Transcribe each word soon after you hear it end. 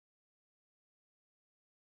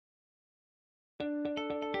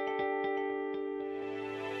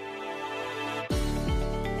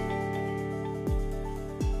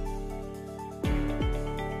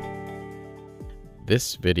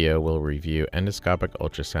This video will review endoscopic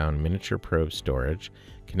ultrasound miniature probe storage,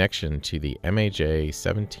 connection to the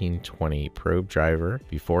MAJ-1720 Probe Driver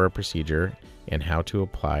before a procedure, and how to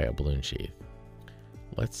apply a balloon sheath.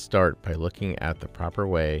 Let's start by looking at the proper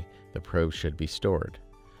way the probe should be stored.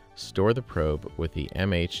 Store the probe with the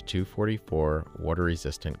MH244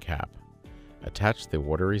 water-resistant cap. Attach the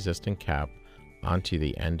water-resistant cap onto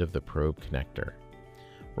the end of the probe connector.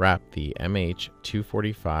 Wrap the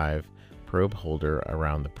MH245 probe holder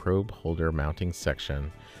around the probe holder mounting section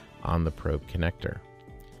on the probe connector.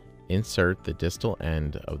 Insert the distal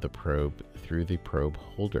end of the probe through the probe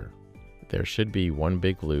holder. There should be one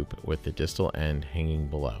big loop with the distal end hanging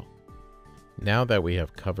below. Now that we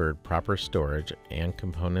have covered proper storage and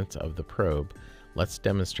components of the probe, let's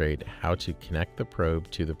demonstrate how to connect the probe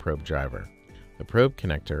to the probe driver. The probe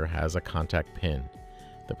connector has a contact pin.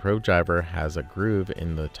 The probe driver has a groove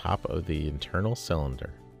in the top of the internal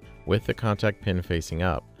cylinder. With the contact pin facing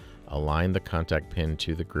up, align the contact pin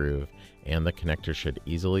to the groove and the connector should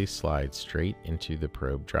easily slide straight into the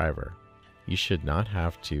probe driver. You should not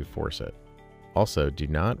have to force it. Also, do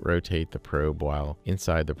not rotate the probe while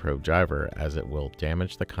inside the probe driver as it will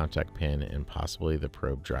damage the contact pin and possibly the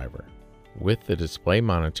probe driver. With the display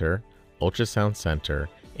monitor, ultrasound center,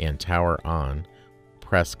 and tower on,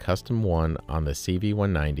 press Custom 1 on the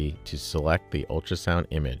CV190 to select the ultrasound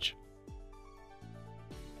image.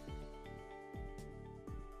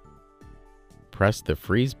 Press the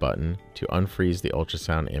freeze button to unfreeze the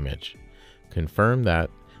ultrasound image. Confirm that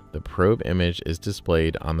the probe image is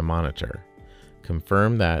displayed on the monitor.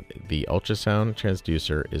 Confirm that the ultrasound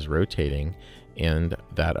transducer is rotating and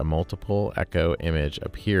that a multiple echo image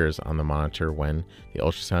appears on the monitor when the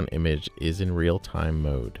ultrasound image is in real-time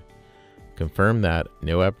mode. Confirm that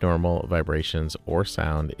no abnormal vibrations or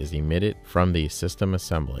sound is emitted from the system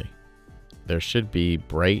assembly. There should be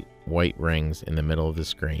bright white rings in the middle of the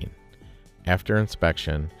screen. After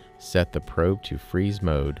inspection, set the probe to freeze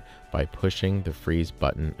mode by pushing the freeze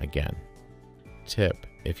button again. Tip: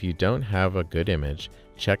 if you don't have a good image,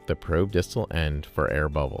 check the probe distal end for air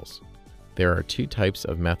bubbles. There are two types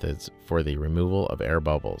of methods for the removal of air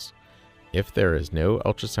bubbles. If there is no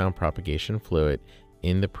ultrasound propagation fluid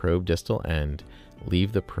in the probe distal end,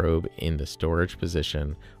 leave the probe in the storage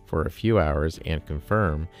position for a few hours and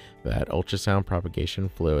confirm that ultrasound propagation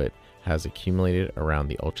fluid has accumulated around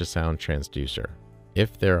the ultrasound transducer.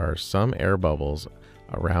 If there are some air bubbles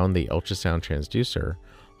around the ultrasound transducer,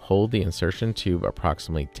 hold the insertion tube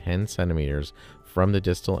approximately 10 centimeters from the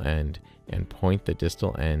distal end and point the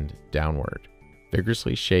distal end downward.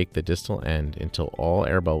 Vigorously shake the distal end until all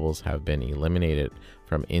air bubbles have been eliminated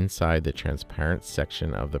from inside the transparent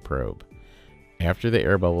section of the probe. After the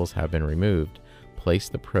air bubbles have been removed, place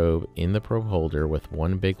the probe in the probe holder with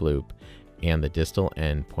one big loop and the distal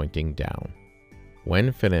end pointing down.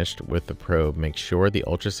 When finished with the probe, make sure the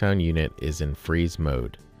ultrasound unit is in freeze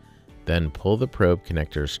mode. Then pull the probe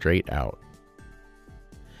connector straight out.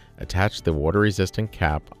 Attach the water-resistant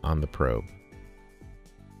cap on the probe.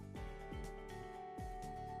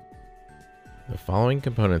 The following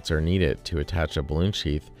components are needed to attach a balloon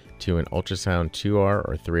sheath to an ultrasound 2R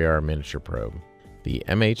or 3R miniature probe: the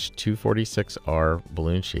MH246R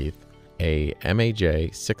balloon sheath, a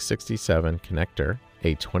MAJ-667 connector,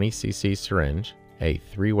 a 20cc syringe, a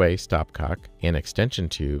 3-way stopcock, an extension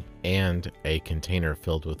tube, and a container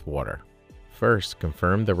filled with water. First,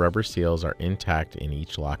 confirm the rubber seals are intact in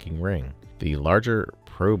each locking ring. The larger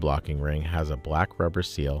probe locking ring has a black rubber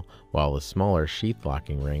seal, while the smaller sheath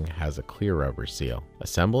locking ring has a clear rubber seal.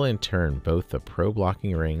 Assemble and turn both the probe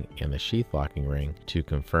locking ring and the sheath locking ring to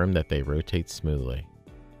confirm that they rotate smoothly.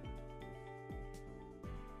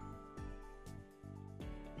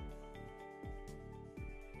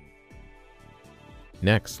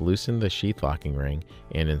 Next, loosen the sheath locking ring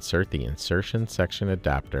and insert the insertion section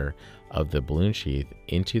adapter of the balloon sheath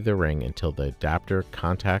into the ring until the adapter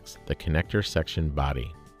contacts the connector section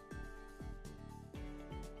body.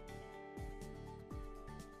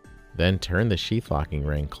 Then turn the sheath locking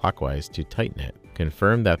ring clockwise to tighten it.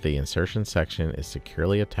 Confirm that the insertion section is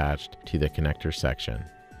securely attached to the connector section.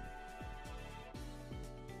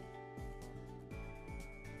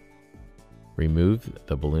 Remove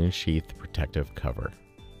the balloon sheath protective cover.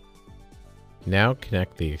 Now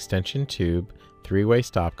connect the extension tube, 3-way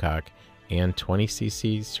stopcock, and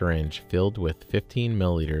 20cc syringe filled with 15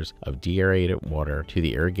 milliliters of deaerated water to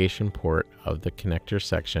the irrigation port of the connector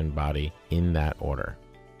section body in that order.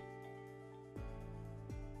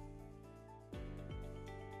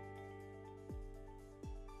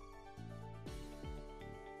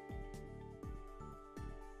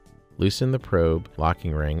 Loosen the probe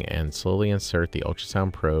locking ring and slowly insert the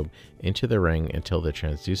ultrasound probe into the ring until the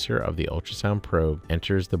transducer of the ultrasound probe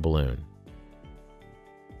enters the balloon.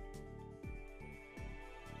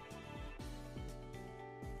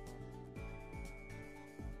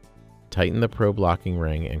 Tighten the probe locking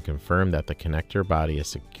ring and confirm that the connector body is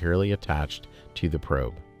securely attached to the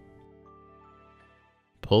probe.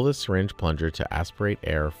 Pull the syringe plunger to aspirate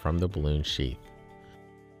air from the balloon sheath.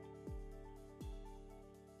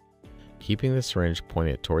 Keeping the syringe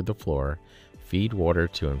pointed toward the floor, feed water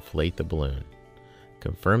to inflate the balloon.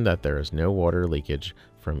 Confirm that there is no water leakage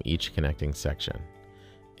from each connecting section.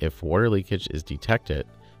 If water leakage is detected,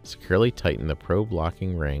 securely tighten the probe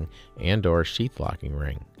locking ring and/or sheath locking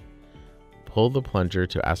ring. Pull the plunger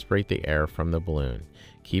to aspirate the air from the balloon,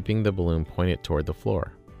 keeping the balloon pointed toward the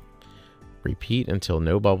floor. Repeat until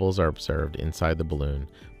no bubbles are observed inside the balloon,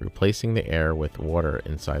 replacing the air with water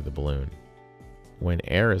inside the balloon. When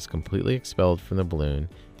air is completely expelled from the balloon,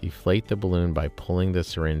 deflate the balloon by pulling the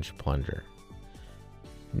syringe plunger.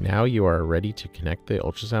 Now you are ready to connect the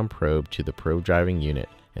ultrasound probe to the probe driving unit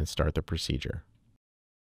and start the procedure.